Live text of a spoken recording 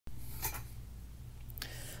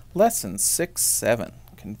Lesson 6-7,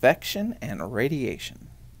 Convection and Radiation.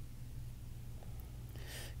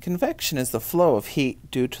 Convection is the flow of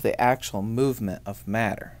heat due to the actual movement of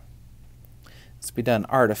matter. It's to be done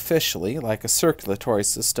artificially, like a circulatory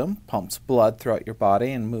system pumps blood throughout your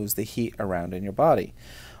body and moves the heat around in your body.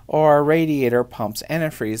 Or a radiator pumps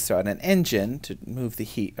antifreeze throughout an engine to move the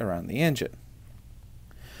heat around the engine.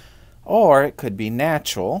 Or it could be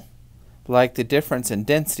natural, like the difference in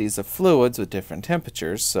densities of fluids with different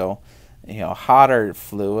temperatures. So, hotter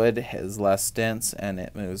fluid is less dense and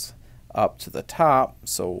it moves up to the top.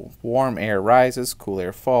 So warm air rises, cool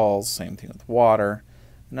air falls. Same thing with water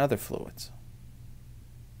and other fluids.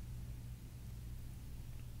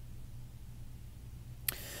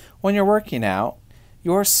 When you're working out,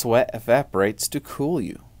 your sweat evaporates to cool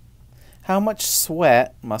you. How much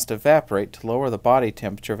sweat must evaporate to lower the body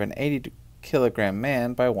temperature of an 80 kilogram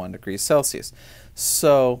man by 1 degree Celsius?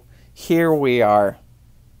 So here we are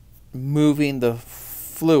moving the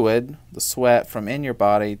fluid, the sweat, from in your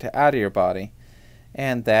body to out of your body,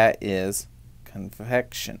 and that is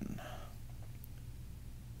convection.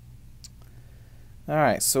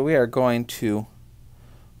 Alright, so we are going to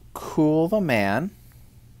cool the man.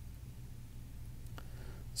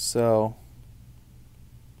 So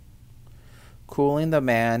cooling the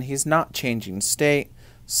man, he's not changing state,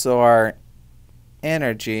 so our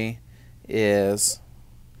energy is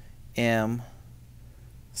mc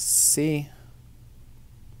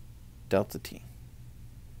delta T.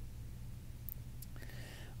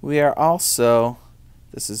 We are also,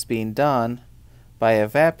 this is being done by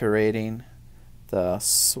evaporating the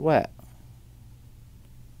sweat.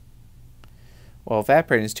 Well,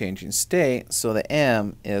 evaporating is changing state, so the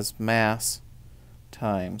M is mass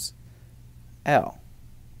times L.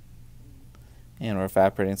 And we're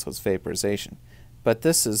evaporating, so it's vaporization. But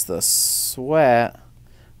this is the sweat.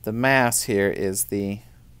 The mass here is the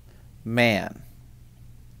man.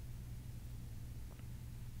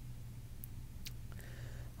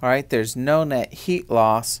 Alright, there's no net heat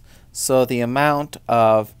loss, so the amount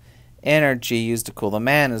of energy used to cool the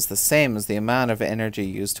man is the same as the amount of energy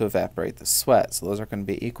used to evaporate the sweat. So those are going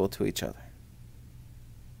to be equal to each other.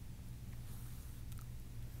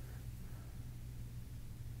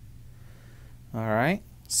 Alright,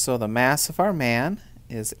 so the mass of our man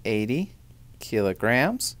is 80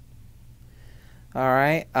 kilograms.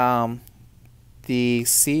 Alright, the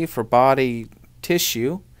C for body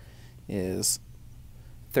tissue is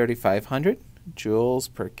 3,500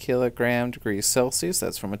 joules per kilogram degrees Celsius.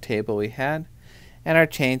 That's from a table we had. And our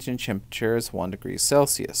change in temperature is 1 degree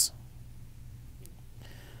Celsius.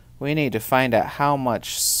 We need to find out how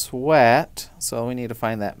much sweat, so we need to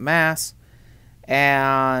find that mass,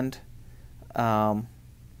 and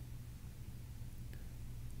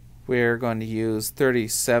we're going to use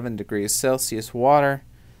 37 degrees Celsius water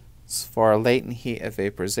for our latent heat of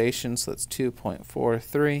vaporization, so that's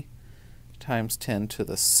 2.43 times 10 to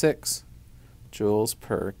the 6 joules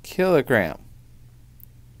per kilogram.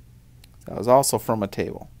 That was also from a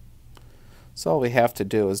table. So all we have to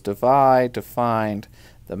do is divide to find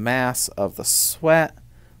the mass of the sweat,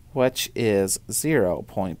 which is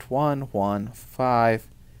 0.115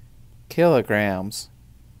 kilograms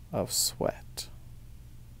of sweat.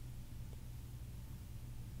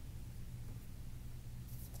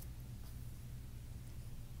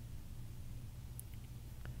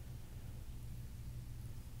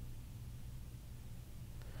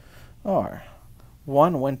 Or,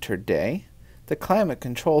 one winter day, the climate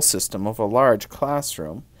control system of a large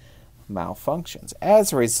classroom malfunctions.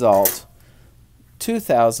 As a result,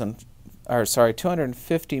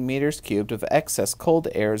 250 meters cubed of excess cold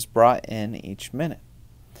air is brought in each minute.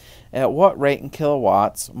 At what rate in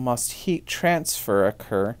kilowatts must heat transfer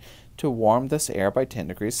occur to warm this air by 10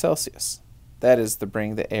 degrees Celsius? That is to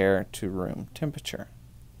bring the air to room temperature.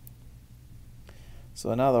 So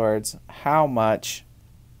in other words, how much...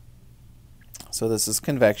 So this is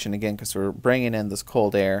convection again because we're bringing in this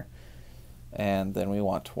cold air and then we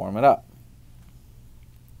want to warm it up.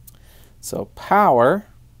 So power,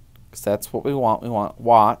 because that's what we want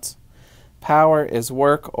watts. Power is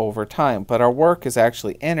work over time, but our work is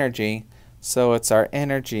actually energy, so it's our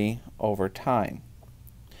energy over time.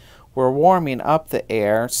 We're warming up the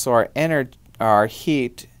air, so our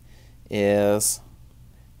heat is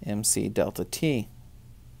mc delta T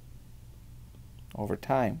over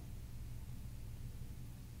time.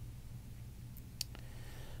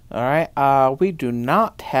 Alright, we do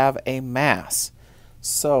not have a mass.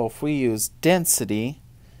 So if we use density,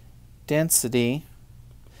 density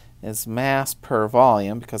is mass per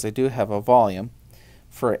volume, because I do have a volume.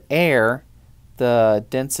 For air, the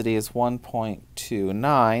density is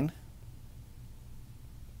 1.29.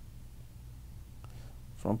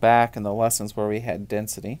 from back in the lessons where we had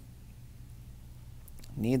density.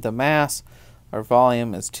 Need the mass. Our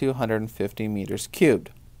volume is 250 meters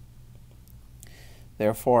cubed.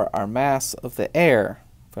 Therefore, our mass of the air,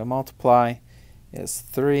 if I multiply, is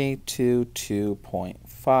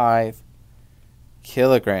 322.5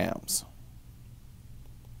 kilograms.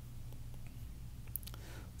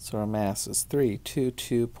 So our mass is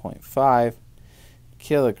 322.5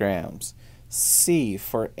 kilograms. C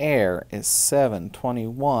for air is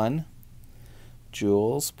 721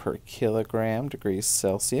 joules per kilogram degrees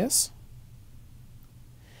Celsius.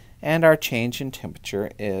 And our change in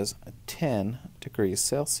temperature is 10 degrees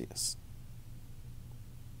Celsius.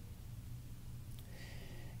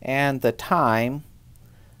 And the time,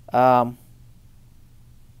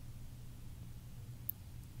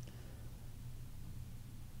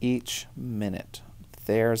 each minute.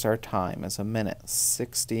 There's our time as a minute,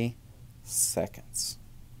 60 seconds.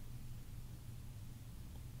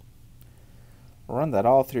 Run that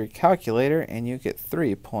all through your calculator and you get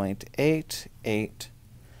 3.88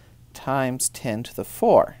 times 10 to the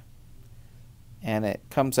 4. And it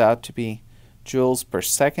comes out to be joules per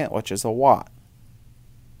second, which is a watt.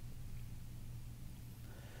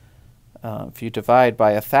 If you divide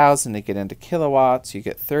by 1,000 to get into kilowatts, you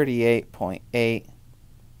get 38.8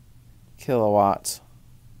 kilowatts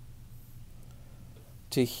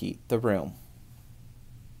to heat the room.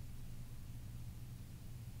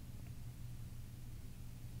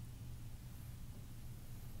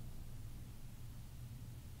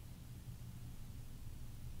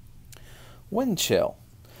 Wind chill.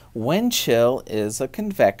 Wind chill is a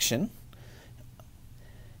convection.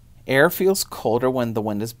 Air feels colder when the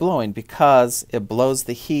wind is blowing because it blows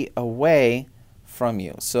the heat away from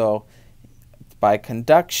you. So by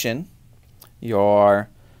conduction, your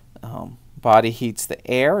body heats the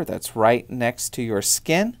air that's right next to your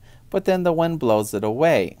skin, but then the wind blows it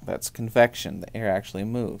away. That's convection. The air actually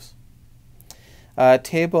moves.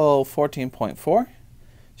 Table 14.4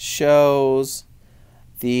 shows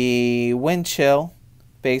the wind chill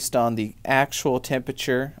based on the actual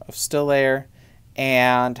temperature of still air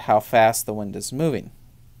and how fast the wind is moving.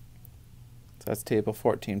 So that's table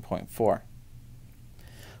 14.4.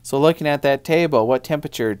 So looking at that table, what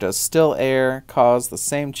temperature does still air cause the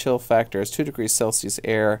same chill factor as 2 degrees Celsius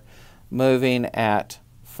air moving at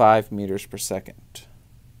 5 meters per second?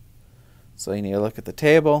 So you need to look at the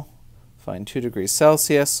table, find 2 degrees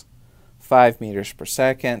Celsius, 5 meters per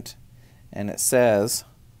second, and it says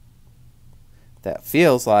that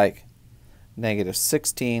feels like negative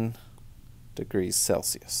 16 degrees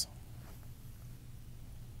Celsius.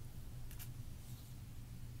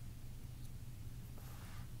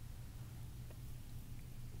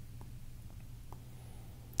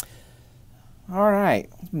 All right,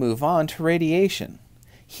 move on to radiation.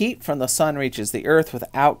 Heat from the sun reaches the earth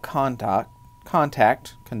without contact,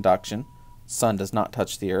 conduction, sun does not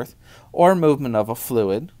touch the earth, or movement of a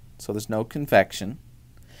fluid, so there's no convection.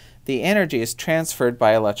 The energy is transferred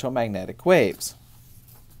by electromagnetic waves.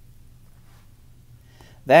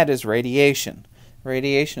 That is radiation.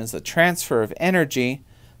 Radiation is the transfer of energy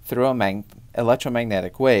through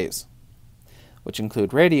electromagnetic waves, which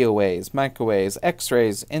include radio waves, microwaves,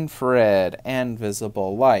 X-rays, infrared, and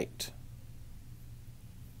visible light.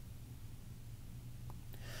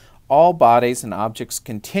 All bodies and objects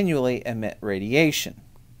continually emit radiation.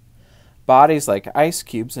 Bodies like ice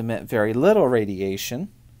cubes emit very little radiation.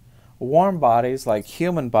 Warm bodies like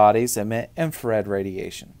human bodies emit infrared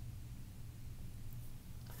radiation.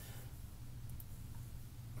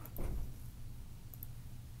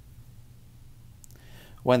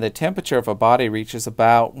 When the temperature of a body reaches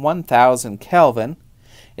about 1000 Kelvin,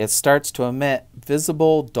 it starts to emit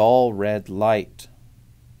visible dull red light.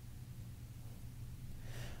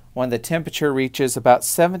 When the temperature reaches about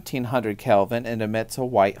 1700 Kelvin, it emits a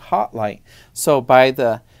white hot light. So by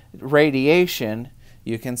the radiation,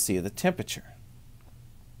 you can see the temperature.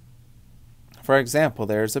 For example,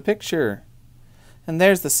 there's a picture. And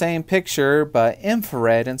there's the same picture, but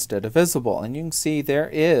infrared instead of visible. And you can see there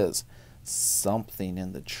is something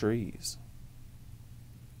in the trees.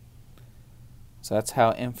 So that's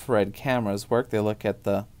how infrared cameras work. They look at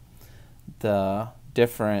the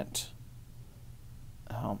different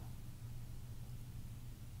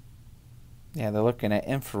they're looking at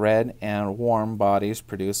infrared, and warm bodies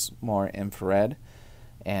produce more infrared,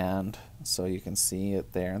 and so you can see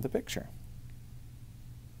it there in the picture.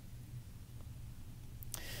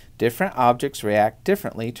 Different objects react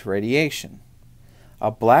differently to radiation.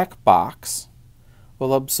 A black box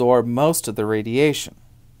will absorb most of the radiation.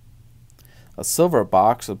 A silver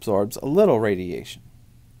box absorbs a little radiation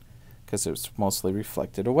because it's mostly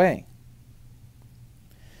reflected away.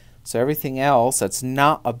 So everything else that's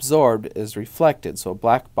not absorbed is reflected. So a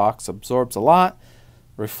black box absorbs a lot,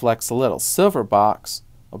 reflects a little. Silver box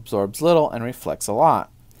absorbs little and reflects a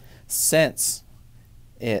lot. Since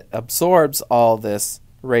it absorbs all this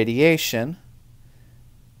radiation,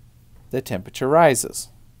 the temperature rises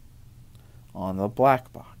on the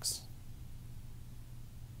black box.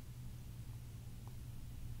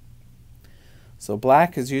 So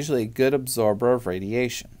black is usually a good absorber of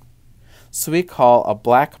radiation. So we call a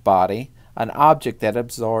black body an object that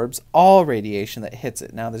absorbs all radiation that hits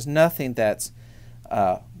it. Now there's nothing that's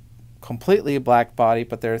completely a black body,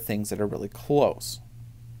 but there are things that are really close.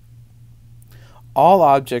 All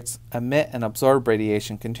objects emit and absorb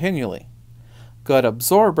radiation continually. Good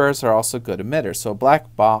absorbers are also good emitters. So a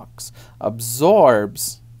black box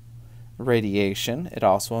absorbs radiation. It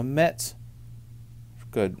also emits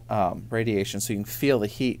good radiation, so you can feel the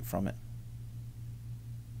heat from it.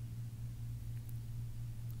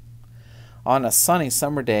 On a sunny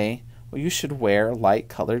summer day, well, you should wear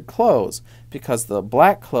light-colored clothes because the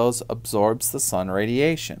black clothes absorbs the sun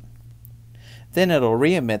radiation. Then it'll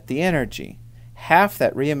re-emit the energy. Half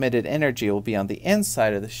that re-emitted energy will be on the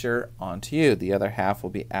inside of the shirt onto you. The other half will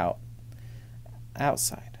be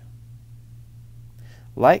outside.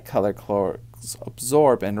 Light-colored clothes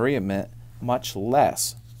absorb and re-emit much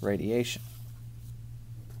less radiation.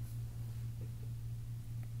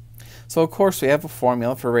 So of course we have a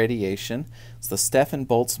formula for radiation. It's the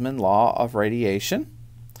Stefan-Boltzmann law of radiation.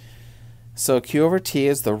 So Q over T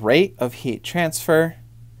is the rate of heat transfer,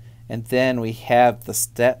 and then we have the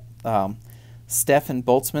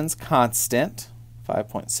Stefan-Boltzmann's constant,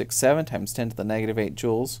 5.67 times 10 to the negative 8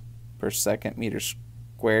 joules per second meter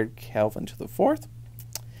squared Kelvin to the fourth.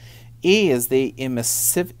 E is the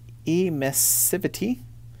emissivity,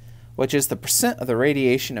 which is the percent of the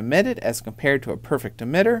radiation emitted as compared to a perfect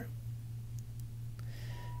emitter.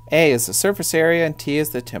 A is the surface area, and T is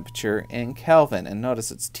the temperature in Kelvin. And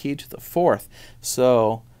notice it's T to the fourth.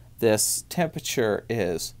 So this temperature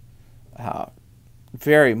is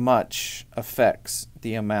very much affects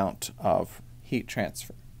the amount of heat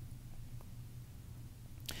transfer.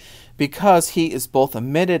 Because heat is both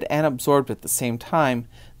emitted and absorbed at the same time,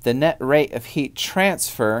 the net rate of heat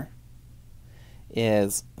transfer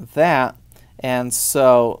is that, and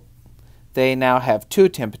so they now have two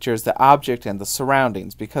temperatures, the object and the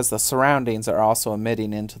surroundings, because the surroundings are also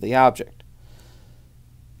emitting into the object.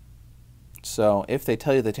 So if they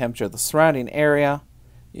tell you the temperature of the surrounding area,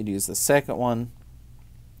 you'd use the second one.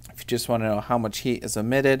 If you just want to know how much heat is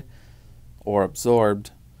emitted or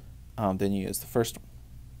absorbed, then you use the first one.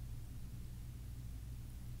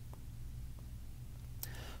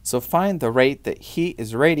 So find the rate that heat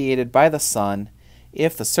is radiated by the sun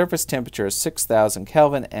if the surface temperature is 6,000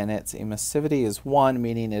 Kelvin and its emissivity is 1,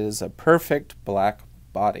 meaning it is a perfect black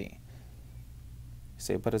body. You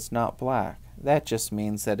say, but it's not black. That just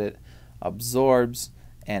means that it absorbs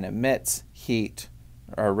and emits heat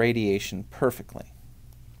or radiation perfectly.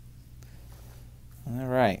 All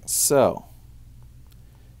right, so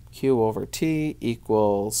Q over T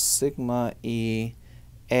equals sigma E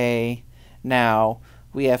A. Now,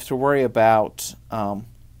 we have to worry about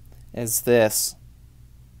is this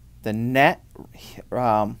the net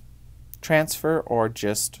transfer or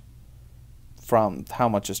just from how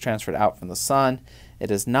much is transferred out from the sun?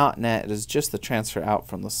 It is not net, it is just the transfer out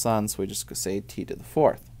from the sun, so we just could say T to the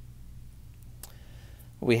fourth.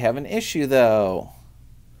 We have an issue though.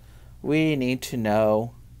 We need to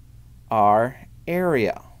know our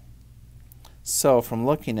area. So from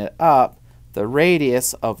looking it up, the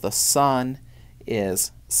radius of the sun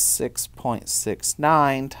is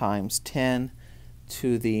 6.69 times 10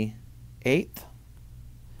 to the 8th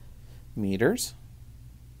meters.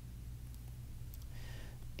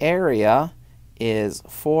 Area is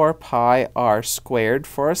 4 pi r squared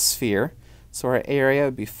for a sphere. So our area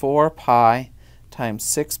would be 4 pi times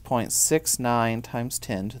 6.69 times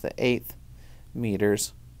 10 to the 8th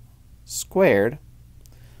meters squared,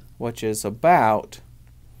 which is about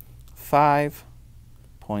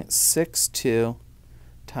 5.62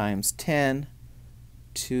 times 10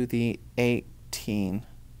 to the 18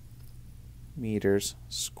 meters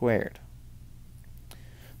squared.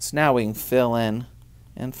 So now we can fill in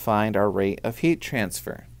and find our rate of heat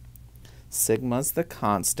transfer. Sigma is the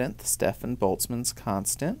constant, the Stefan-Boltzmann's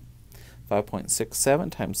constant,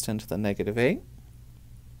 5.67 times 10 to the negative 8.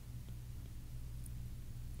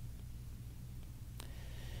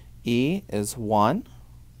 E is 1.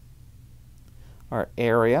 Our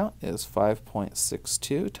area is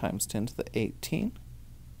 5.62 times 10 to the 18.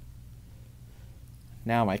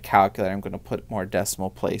 Now my calculator, I'm going to put more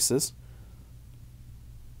decimal places.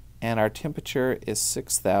 and our temperature is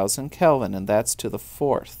 6,000 Kelvin, and that's to the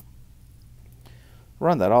fourth.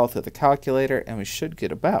 Run that all through the calculator, and we should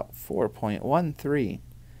get about 4.13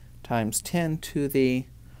 times 10 to the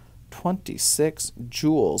 26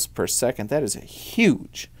 joules per second. That is a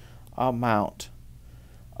huge amount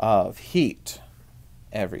of heat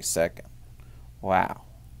every second. Wow.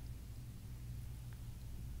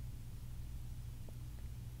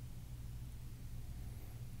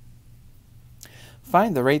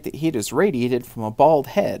 Find the rate that heat is radiated from a bald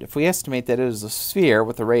head. If we estimate that it is a sphere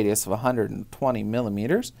with a radius of 120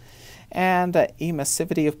 millimeters and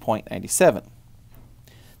emissivity of 0.97.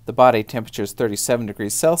 The body temperature is 37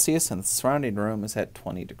 degrees Celsius and the surrounding room is at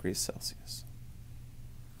 20 degrees Celsius.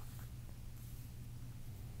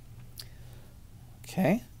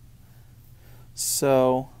 Okay,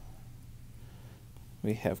 so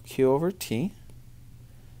we have Q over T.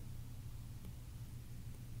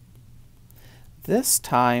 This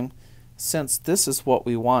time, since this is what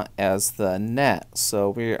we want as the net, so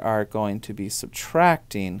we are going to be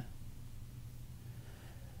subtracting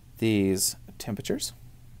these temperatures.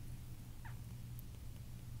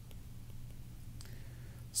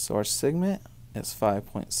 So our sigma is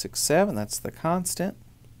 5.67, that's the constant.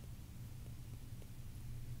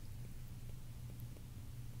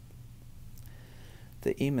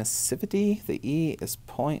 The emissivity, the E is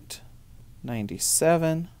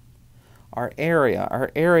 0.97. Our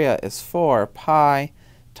area is 4 pi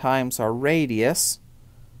times our radius.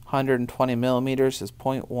 120 millimeters is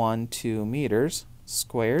 0.12 meters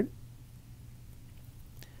squared.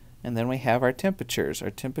 And then we have our temperatures. Our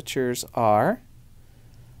temperatures are,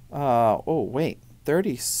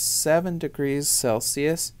 37 degrees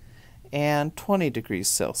Celsius and 20 degrees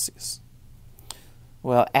Celsius.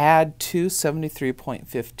 Well, add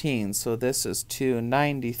 273.15, so this is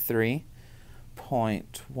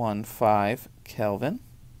 293.15 Kelvin.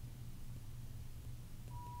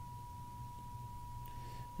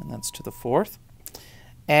 And that's to the fourth.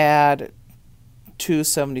 Add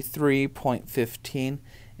 273.15,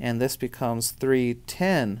 and this becomes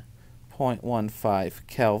 310.15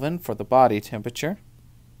 Kelvin for the body temperature.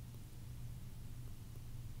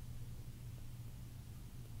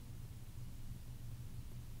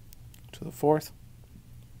 To the fourth.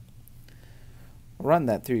 Run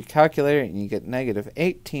that through your calculator and you get negative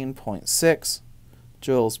 18.6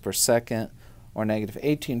 joules per second, or negative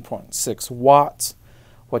 18.6 watts,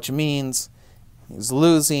 which means he's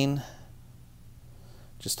losing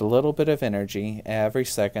just a little bit of energy every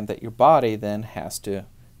second that your body then has to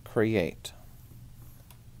create.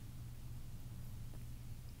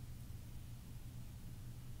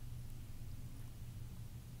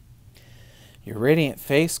 Your radiant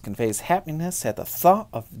face conveys happiness at the thought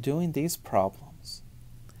of doing these problems.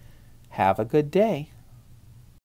 Have a good day.